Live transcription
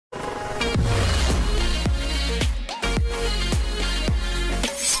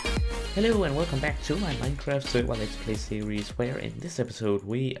Hello and welcome back to my Minecraft Survival Let's Play series, where in this episode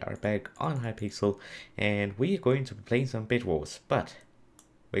we are back on Hypixel and we are going to be playing some Bed Wars, but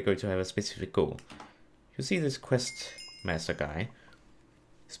we're going to have a specific goal. You see this quest master guy.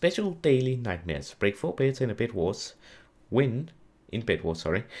 Special daily nightmares. Break 4 beds in a Bed Wars. Win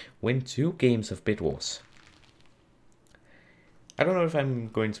 2 games of Bed Wars. I don't know if I'm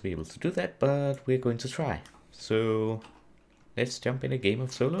going to be able to do that, but we're going to try. So let's jump in a game of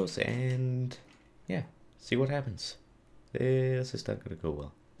solos and yeah, see what happens. This is not gonna go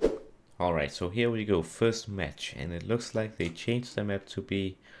well. Alright, so here we go, first match, and it looks like they changed the map to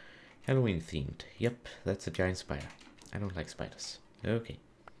be Halloween themed. Yep, that's a giant spider. I don't like spiders. Okay.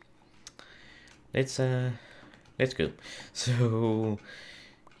 Let's go. So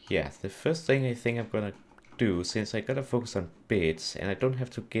yeah, the first thing I think I'm gonna do, since I gotta focus on bits and I don't have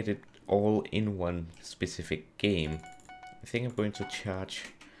to get it all in one specific game, I think I'm going to charge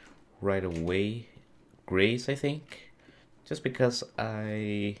right away Grace, I think. Just because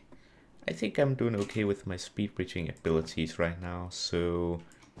I think I'm doing okay with my speed bridging abilities right now, so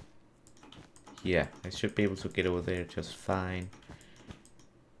yeah, I should be able to get over there just fine.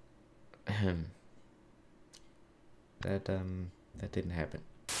 That didn't happen.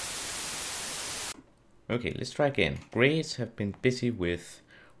 Okay, let's try again. Grays have been busy with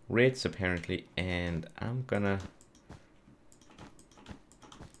reds apparently, and I'm gonna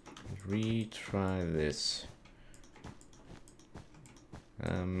retry this.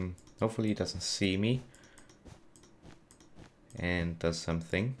 Hopefully he doesn't see me and does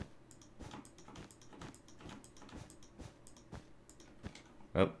something.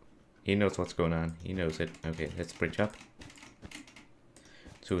 Oh, he knows what's going on. He knows it. Okay, let's bridge up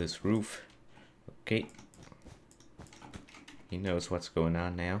to his roof. Okay. He knows what's going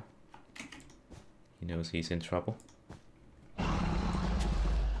on now. He knows he's in trouble.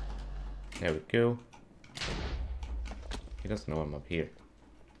 There we go. He doesn't know I'm up here.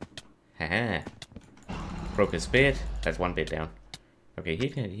 Haha. Broke his bed. That's one bit down. Okay, he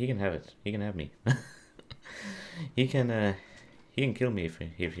can have it. He can have me. he can kill me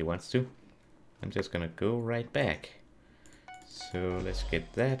if he wants to. I'm just gonna go right back. So let's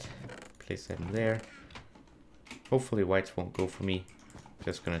get that. Place that in there. Hopefully whites won't go for me.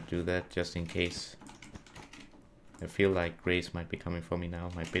 Just gonna do that just in case. I feel like grays might be coming for me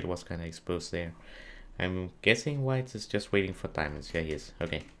now. My bed was kind of exposed there. I'm guessing whites is just waiting for diamonds. Yeah, he is.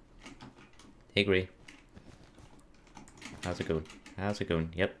 Okay. Hey, gray. How's it going? How's it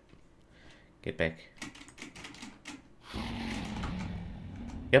going? Yep. Get back.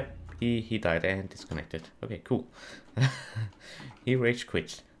 Yep. He died and disconnected. Okay, cool. He rage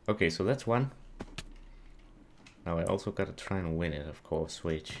quit. Okay, so that's one. Now I also gotta try and win it, of course,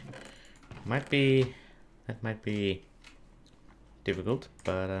 which might be... that might be difficult,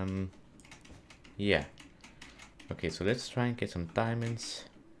 but yeah. Okay, so let's try and get some diamonds.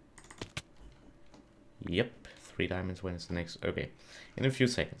 Yep, 3 diamonds. When is the next? Okay, in a few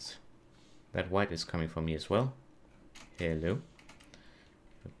seconds. That white is coming for me as well. Hello.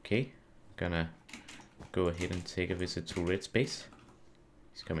 Okay, gonna go ahead and take a visit to red space.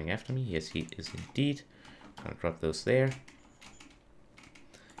 He's coming after me. Yes, he is indeed. Gonna drop those there.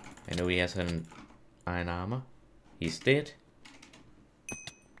 I know he has an iron armor. He's dead.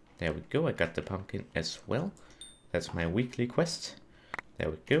 There we go. I got the pumpkin as well. That's my weekly quest. There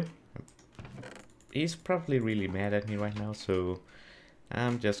we go. He's probably really mad at me right now, so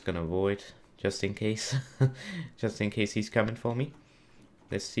I'm just gonna avoid just in case. Just in case he's coming for me.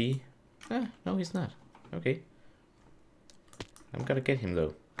 Let's see. Ah, no, he's not. Okay. I'm gonna get him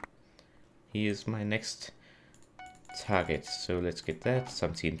though. He is my next target. So let's get that.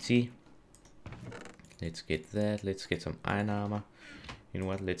 Some TNT. Let's get that. Let's get some iron armor. You know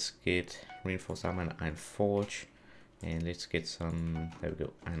what? Let's get reinforced armor and iron forge. And let's get some... there we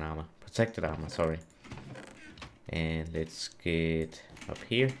go. Iron armor. Protected armor, sorry. And let's get up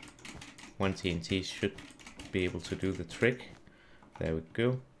here. 1 TNT should be able to do the trick. There we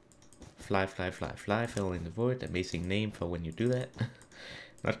go. Fly, fly, fly, fly. Fell in the void. Amazing name for when you do that.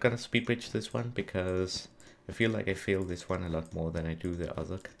 Not gonna speed bridge this one because I feel like I fail this one a lot more than I do the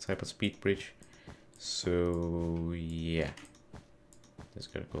other type of speed bridge. So yeah,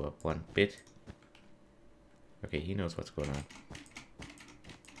 just gotta go up one bit. Okay, he knows what's going on.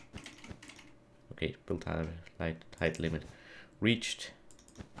 Okay, build height limit reached.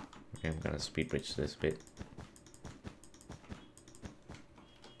 Okay, I'm gonna speed bridge this bit.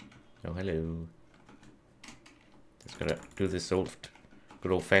 Oh, hello. Just gotta do this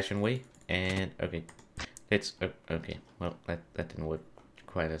good old fashioned way. And okay, let's okay. Well, that didn't work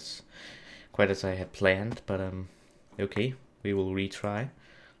quite as I had planned, but okay, we will retry.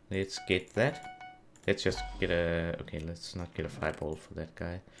 Let's get that. Let's just get a... Okay, let's not get a fireball for that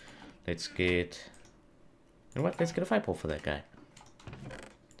guy. Let's get... You know what? Let's get a fireball for that guy.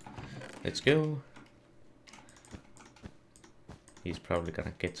 Let's go. He's probably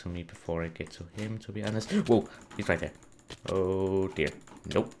gonna get to me before I get to him, to be honest. Whoa, he's right there. Oh dear.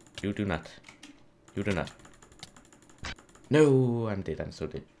 Nope, you do not. You do not. No, I'm dead. I'm so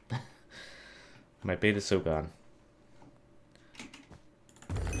dead. My bait is so gone.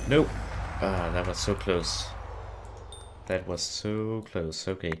 Nope. Ah, that was so close. That was so close.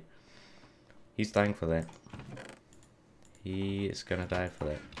 Okay. He's dying for that. He is gonna die for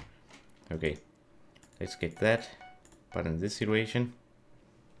that. Okay. Let's get that. But in this situation,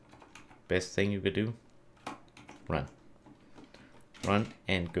 best thing you could do, run. Run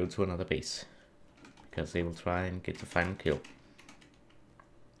and go to another base. Because they will try and get the final kill.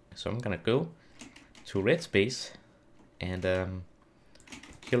 So I'm gonna go to Red's base and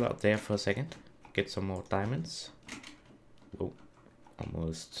chill out there for a second. Get some more diamonds. Whoa,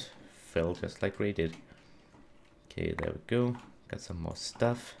 almost fell just like Ray did. Okay, there we go. Got some more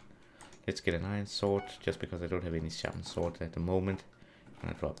stuff. Let's get an iron sword, just because I don't have any sharpened sword at the moment.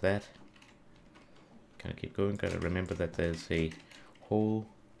 Gonna drop that. Gonna keep going. Gotta remember that there's a hole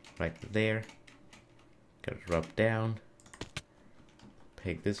right there. Gotta drop down.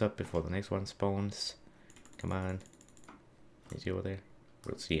 Pick this up before the next one spawns. Come on. Is he over there?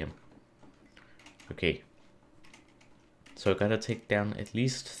 We'll see him. Okay. So I gotta take down at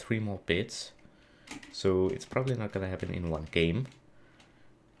least 3 more bits. So it's probably not gonna happen in one game.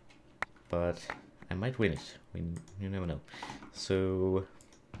 But I might win it. You never know. So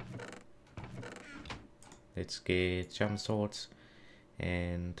let's get jump swords,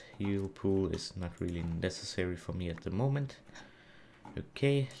 and heal pool is not really necessary for me at the moment.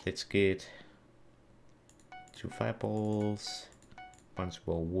 Okay, let's get 2 fireballs, bunch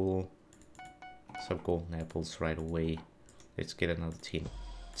more wool, some golden apples right away. Let's get another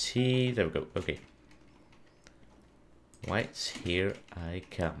TNT. There we go. Okay. Right, here I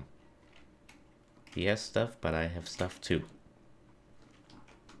come. He has stuff, but I have stuff too.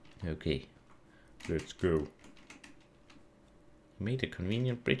 Okay, let's go. He made a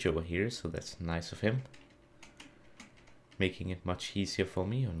convenient bridge over here, so that's nice of him. Making it much easier for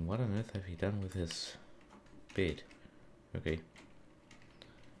me. And what on earth have he done with his bed? Okay.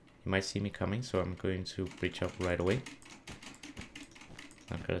 He might see me coming, so I'm going to bridge up right away.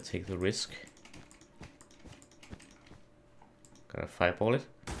 I'm gonna take the risk. Gotta fireball it.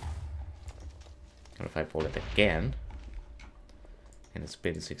 Gotta fireball it again. And its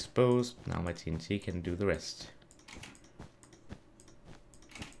bed is exposed. Now my TNT can do the rest.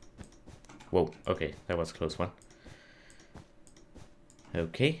 Whoa, okay, that was a close one.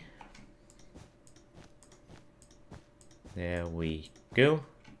 Okay. There we go.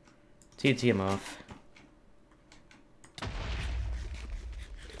 TNT him off.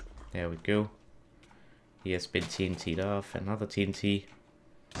 There we go. He has been TNT'd off. Another TNT.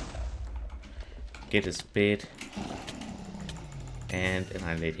 Get his bed. And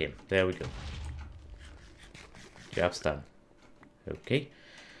annihilate him. There we go. Job's done. Okay.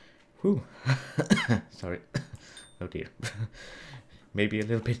 Whew. Sorry. Oh dear. Maybe a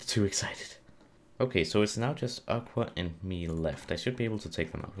little bit too excited. Okay, so it's now just Aqua and me left. I should be able to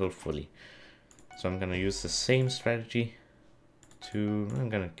take them out, hopefully. So I'm gonna use the same strategy to... I'm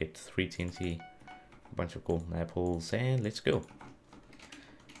gonna get 3 TNT, a bunch of golden apples, and let's go.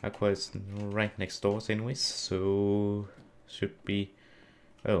 Aqua is right next door anyways, so should be...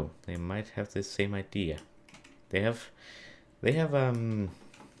 Oh, they might have the same idea. They have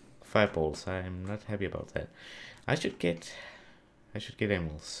fireballs. I'm not happy about that. I should get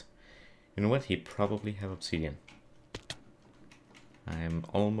emeralds. You know what? He probably have obsidian. I'm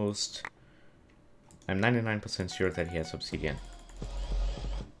 99% sure that he has obsidian.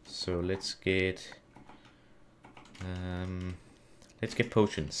 So let's get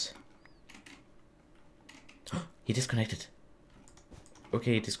potions. He disconnected.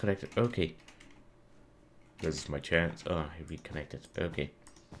 Okay, he disconnected. Okay. This is my chance. Oh, he reconnected. Okay.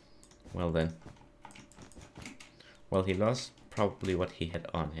 Well then. Well, he lost probably what he had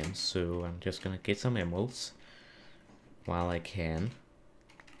on him, so I'm just gonna get some emeralds while I can.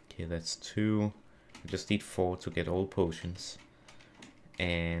 Okay, that's 2. I just need 4 to get all potions,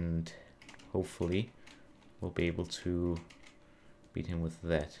 and hopefully we'll be able to beat him with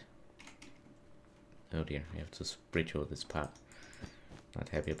that. Oh dear, I have to bridge over this part. Not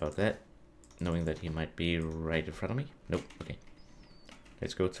happy about that, knowing that he might be right in front of me. Nope. Okay,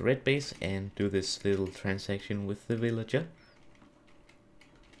 let's go to red base and do this little transaction with the villager.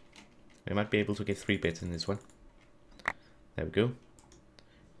 We might be able to get 3 bits in this one. There we go.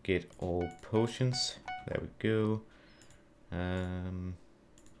 get all potions. There we go.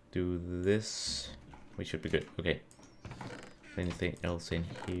 Do this. We should be good. Okay. Anything else in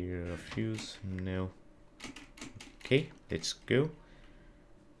here of use? No. Okay, let's go.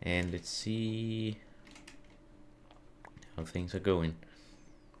 And let's see how things are going.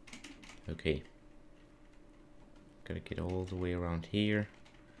 Okay. Gotta get all the way around here.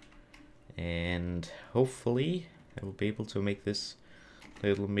 And hopefully I will be able to make this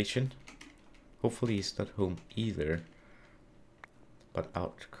little mission. Hopefully he's not home either, but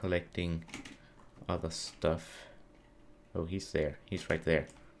out collecting other stuff. Oh, he's there. He's right there.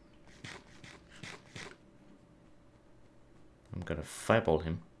 I'm gonna fireball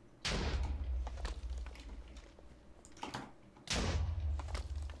him.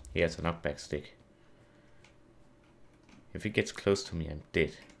 He has a knockback stick. If he gets close to me, I'm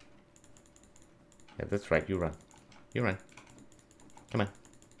dead. Yeah, that's right. You run. You run. Come on.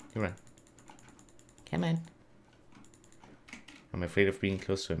 You run. Come on. I'm afraid of being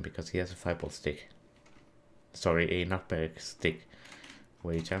close to him because he has a fireball stick. Sorry, a knockback stick,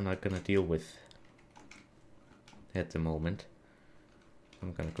 which I'm not gonna deal with at the moment.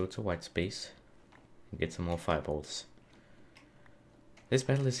 I'm gonna go to white space and get some more fireballs. This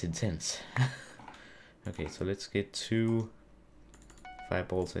battle is intense. Okay, so let's get 2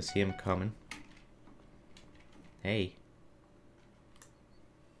 fireballs. I see him coming. Hey.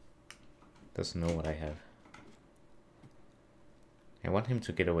 Doesn't know what I have. I want him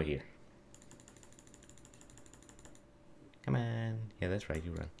to get over here. Come on. Yeah, that's right,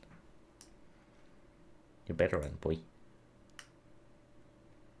 you run. You better run, boy.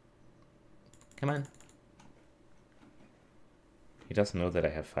 Come on. He doesn't know that I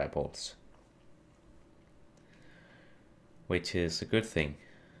have fireballs. Which is a good thing.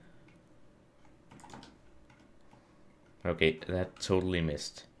 Okay, that totally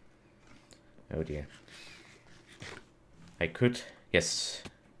missed. Oh dear. I could, yes,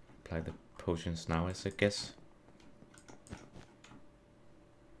 apply the potions now, I guess.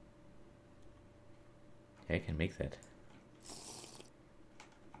 I can make that.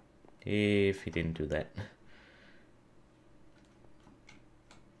 If he didn't do that.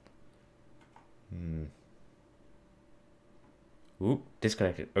 Ooh,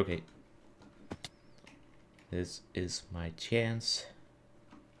 disconnected. Okay. This is my chance.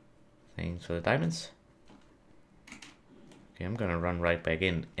 Thanks for the diamonds. Okay, I'm gonna run right back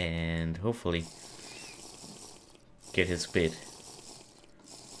in and hopefully get his bid.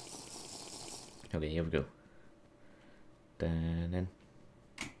 Okay, here we go. Dun-dun.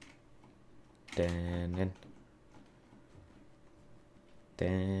 Dun-dun.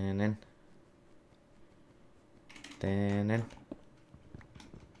 Dun-dun. Dun-dun.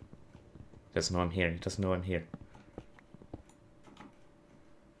 Doesn't know I'm here. He doesn't know I'm here.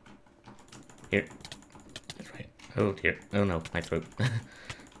 Here. That's right. Oh dear. Oh no, my throat.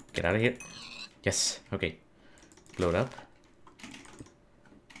 Get out of here. Yes. Okay. Blow it up.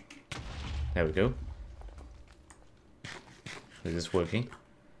 There we go. Is this working?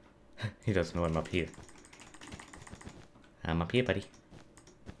 He doesn't know I'm up here. I'm up here, buddy.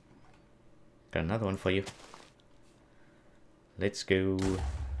 Got another one for you. Let's go.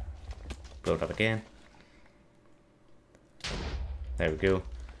 Blow it up again. There we go.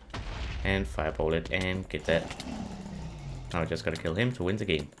 And fireball it and get that. Now I just gotta kill him to win the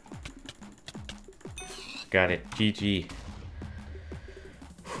game. Got it. GG.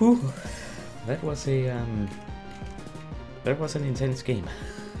 Whew. That was an intense game.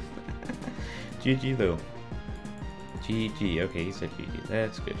 GG though. GG. Okay, he said GG.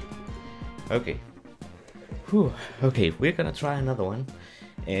 That's good. Okay. Whew. Okay, we're gonna try another one.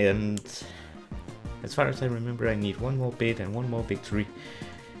 And as far as I remember, I need 1 more bid and 1 more victory.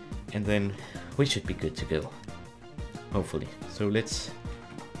 And then we should be good to go. Hopefully. So let's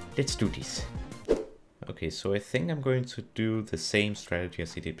do this. Okay, so I think I'm going to do the same strategy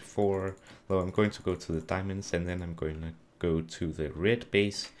as I did before. Though I'm going to go to the diamonds and then I'm going to go to the red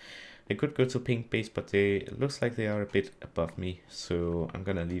base. I could go to pink base, but it looks like they are a bit above me. So I'm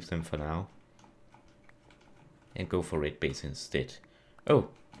gonna leave them for now. And go for red base instead. Oh,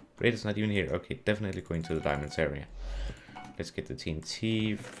 red is not even here. Okay, definitely going to the diamonds area. Let's get the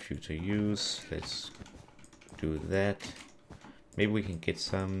TNT, future use. Let's do that. Maybe we can get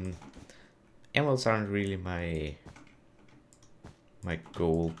some... Emeralds aren't really my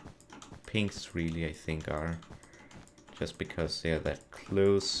goal. Pinks really, I think, are. Just because they're that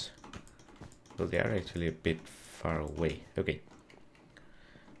close. Well, they are actually a bit far away. Okay.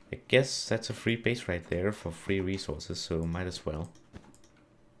 I guess that's a free base right there for free resources, so might as well.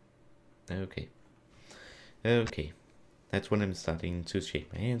 Okay. Okay. That's when I'm starting to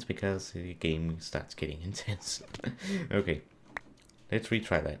shake my hands because the game starts getting intense. Okay, let's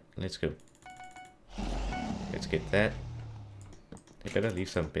retry that. Let's go. Let's get that. They better leave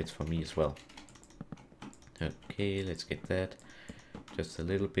some bits for me as well. Okay, let's get that. Just a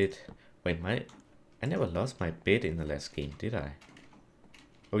little bit. Wait, I never lost my bit in the last game, did I?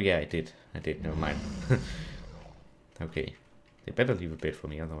 Oh yeah, I did. Never mind. Okay, they better leave a bit for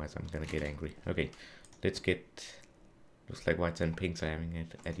me, otherwise I'm gonna get angry. Okay, let's get... Looks like whites and pinks are having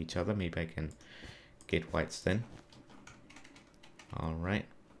it at each other. Maybe I can get whites then. Alright.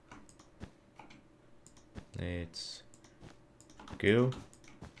 Let's go.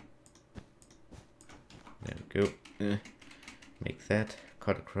 There we go. Make that.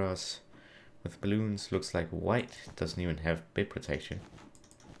 Cut across with balloons. Looks like white doesn't even have bit protection.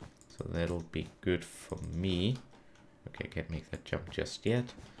 So that'll be good for me. Okay, I can't make that jump just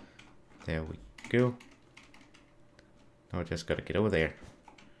yet. There we go. Now I just gotta get over there.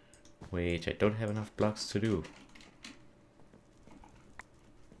 Which I don't have enough blocks to do.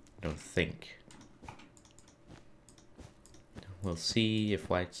 I don't think. We'll see if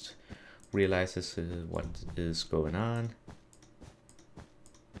white realizes what is going on.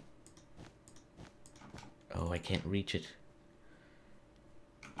 Oh, I can't reach it.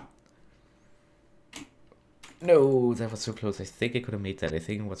 No, that was so close. I think I could have made that. I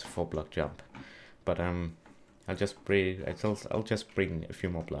think it was a 4-block jump. But I'll just bring a few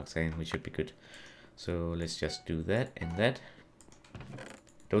more blocks and we should be good. So let's just do that and that.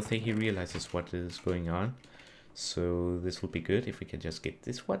 Don't think he realizes what is going on. So this will be good if we can just get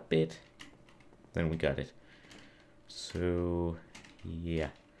this one bit. Then we got it. So yeah.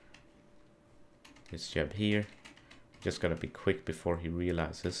 Let's jump here. Just gotta be quick before he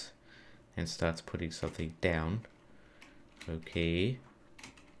realizes and starts putting something down. Okay.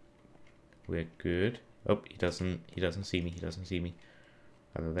 We're good. Oh, he doesn't see me. He doesn't see me.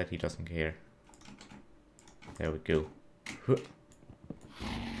 Other than that, he doesn't care. There we go.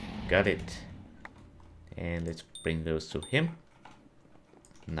 Got it. And let's bring those to him.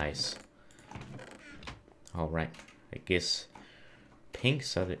 Nice. Alright. I guess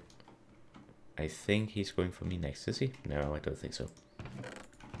pinks are the... I think he's going for me next, is he? No, I don't think so.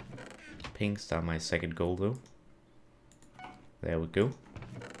 Pinks are my second goal though. There we go.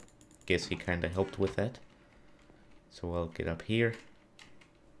 Guess he kinda helped with that. So I'll get up here.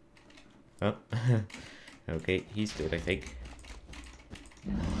 Oh. Okay, he's dead, I think.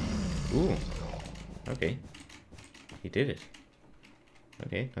 Ooh. Okay. He did it.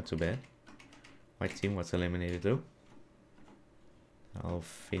 Okay, not too bad. White team was eliminated though. I'll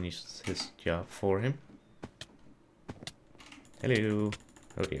finish his job for him. Hello.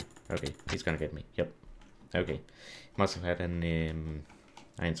 Oh dear. Okay, he's gonna get me. Yep. Okay. Must have had an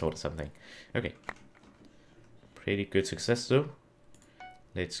iron sword or something. Okay. Pretty good success though.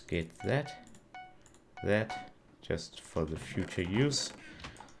 Let's get that. That. Just for the future use.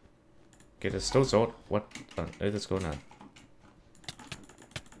 Get a stone sword. What on earth is going on?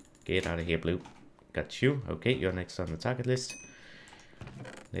 Get out of here, blue. Got you. Okay, you're next on the target list.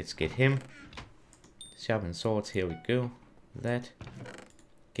 Let's get him. Sharpen swords. Here we go. That.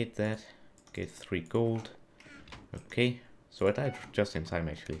 Get that. Get 3 gold. Okay. So I died just in time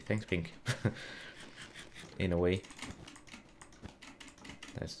actually. Thanks, pink. In a way.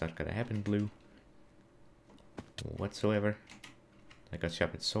 That's not gonna happen, blue. Whatsoever. I got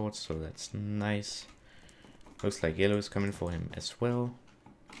sharpened swords, so that's nice. Looks like yellow is coming for him as well.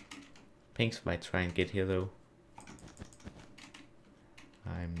 Pinks might try and get here though.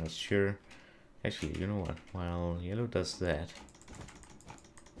 I'm not sure. Actually, you know what? While yellow does that,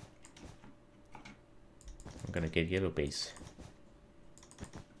 I'm gonna get yellow base.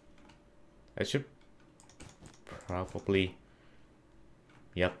 I should probably...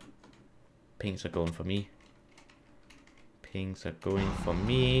 Yep. Pinks are going for me. Pinks are going for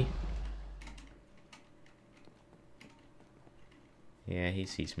me. Yeah, he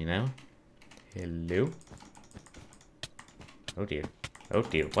sees me now. Hello. Oh dear. Oh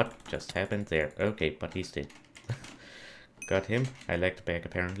dear, what just happened there? Okay, but he's dead. Got him. I lagged back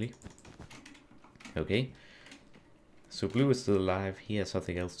apparently. Okay. So blue is still alive. He has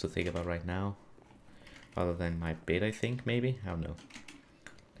something else to think about right now. Other than my bait, I think, maybe? I don't know.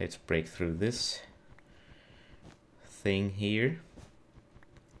 Let's break through this thing here.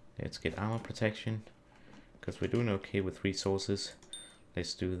 Let's get armor protection. Because we're doing okay with resources.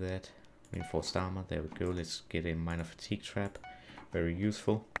 Let's do that. Reinforced armor. There we go. Let's get a minor fatigue trap. Very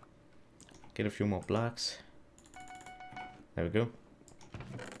useful. Get a few more blocks. There we go.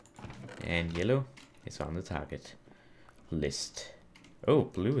 And yellow is on the target list. Oh,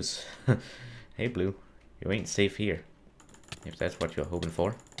 blue is... Hey blue, you ain't safe here. If that's what you're hoping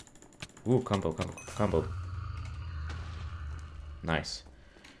for. Ooh, combo, combo, combo. Nice.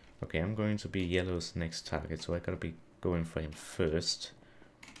 Okay, I'm going to be yellow's next target, so I gotta be going for him first.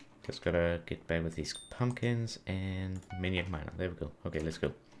 Just gotta get back with these pumpkins and maniac miner. There we go. Okay, let's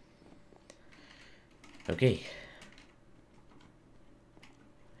go. Okay.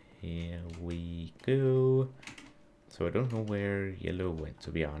 Here we go. So I don't know where yellow went,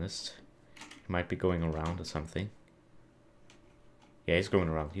 to be honest. He might be going around or something. Yeah, he's going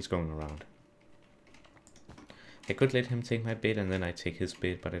around. He's going around. I could let him take my bait and then I take his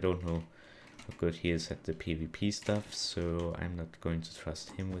bait, but I don't know how good he is at the PvP stuff, so I'm not going to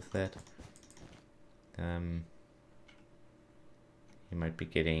trust him with that. He might be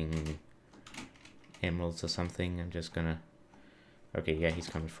getting emeralds or something. I'm just gonna... Okay, yeah, he's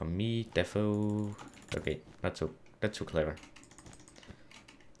coming from me. Defo. Okay, not too clever.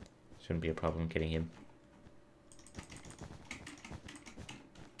 Shouldn't be a problem getting him.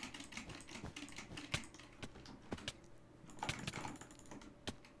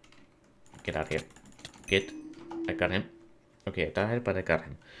 Get out here. Get. I got him. Okay, I died, but I got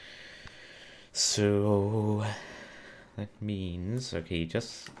him. So that means, okay,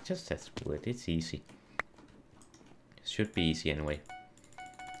 just test it. It's easy. Should be easy anyway.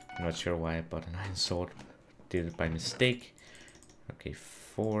 I'm not sure why I bought an iron sword. Did it by mistake. Okay,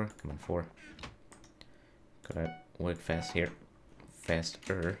 4. Come on, 4. Gotta work fast here.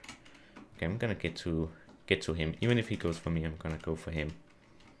 Faster. Okay, I'm gonna get to him. Even if he goes for me, I'm gonna go for him.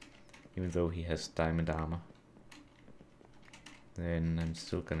 Even though he has diamond armor. Then I'm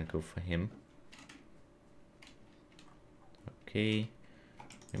still gonna go for him. Okay.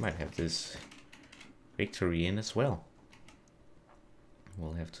 We might have this victory in as well.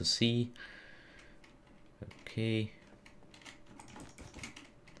 We'll have to see. Okay.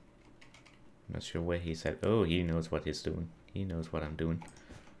 Not sure where he's at. Oh, he knows what he's doing. He knows what I'm doing.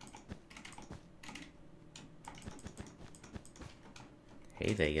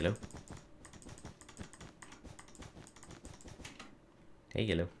 Hey there, yellow. Hey,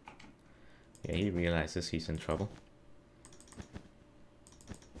 yellow. Yeah, he realizes he's in trouble.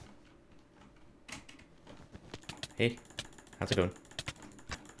 Hey, how's it going?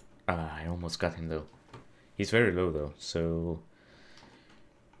 Ah, I almost got him though. He's very low though, so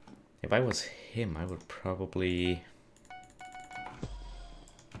if I was him, I would probably...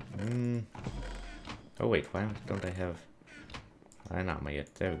 Oh wait, why don't I have iron armor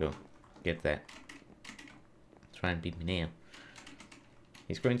yet? There we go. Get that. Try and beat me now.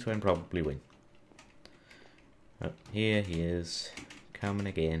 He's going to and probably win. Oh, here he is. Coming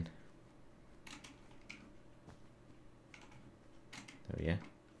again. Oh yeah.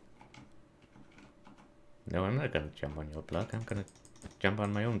 No, I'm not gonna jump on your block. I'm gonna jump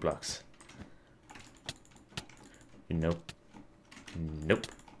on my own blocks. Nope. Nope.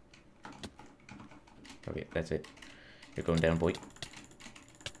 Okay, that's it. You're going down, boy.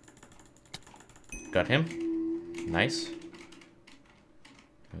 Got him. Nice.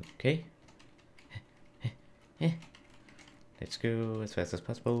 Okay. Let's go as fast as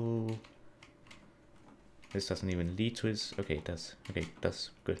possible. This doesn't even lead to his... Okay, it does. Okay, it does.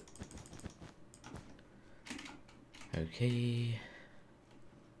 Good. Okay.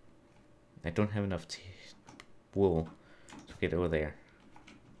 I don't have enough wool to get over there.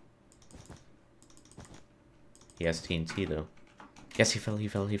 He has TNT though. Yes, he fell.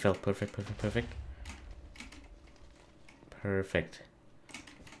 Perfect, perfect, perfect. Perfect.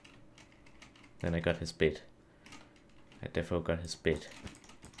 Then I got his bit. I definitely got his bit.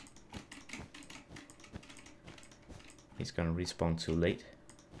 He's gonna respawn too late.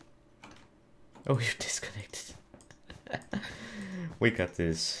 Oh, you disconnected. We got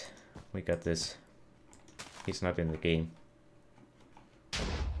this. We got this. He's not in the game.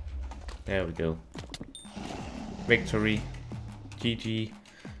 There we go. Victory. GG.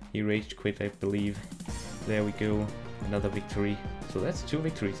 He rage quit, I believe. There we go. Another victory. So that's 2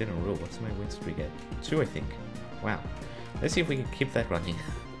 victories in a row. What's my win streak at? 2, I think. Wow. Let's see if we can keep that running.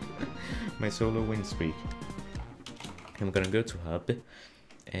 My solo win streak. I'm gonna go to hub.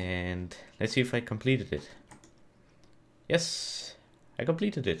 And let's see if I completed it. Yes, I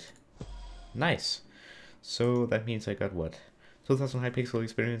completed it. Nice. So that means I got what? 2000 Hypixel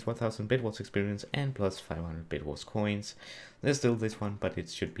experience, 1000 Bitwars experience, and plus 500 Bitwars coins. There's still this one, but it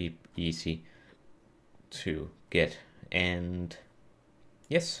should be easy to get. And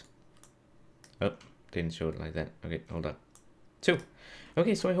yes. Oh, didn't show it like that. Okay, hold on. 2.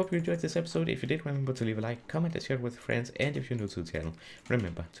 Okay, so I hope you enjoyed this episode. If you did, remember to leave a like, comment, and share it with friends. And if you're new to the channel,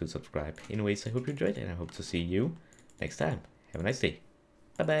 remember to subscribe. Anyways, I hope you enjoyed, and I hope to see you next time. Have a nice day.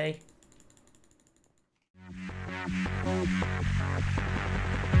 Bye-bye.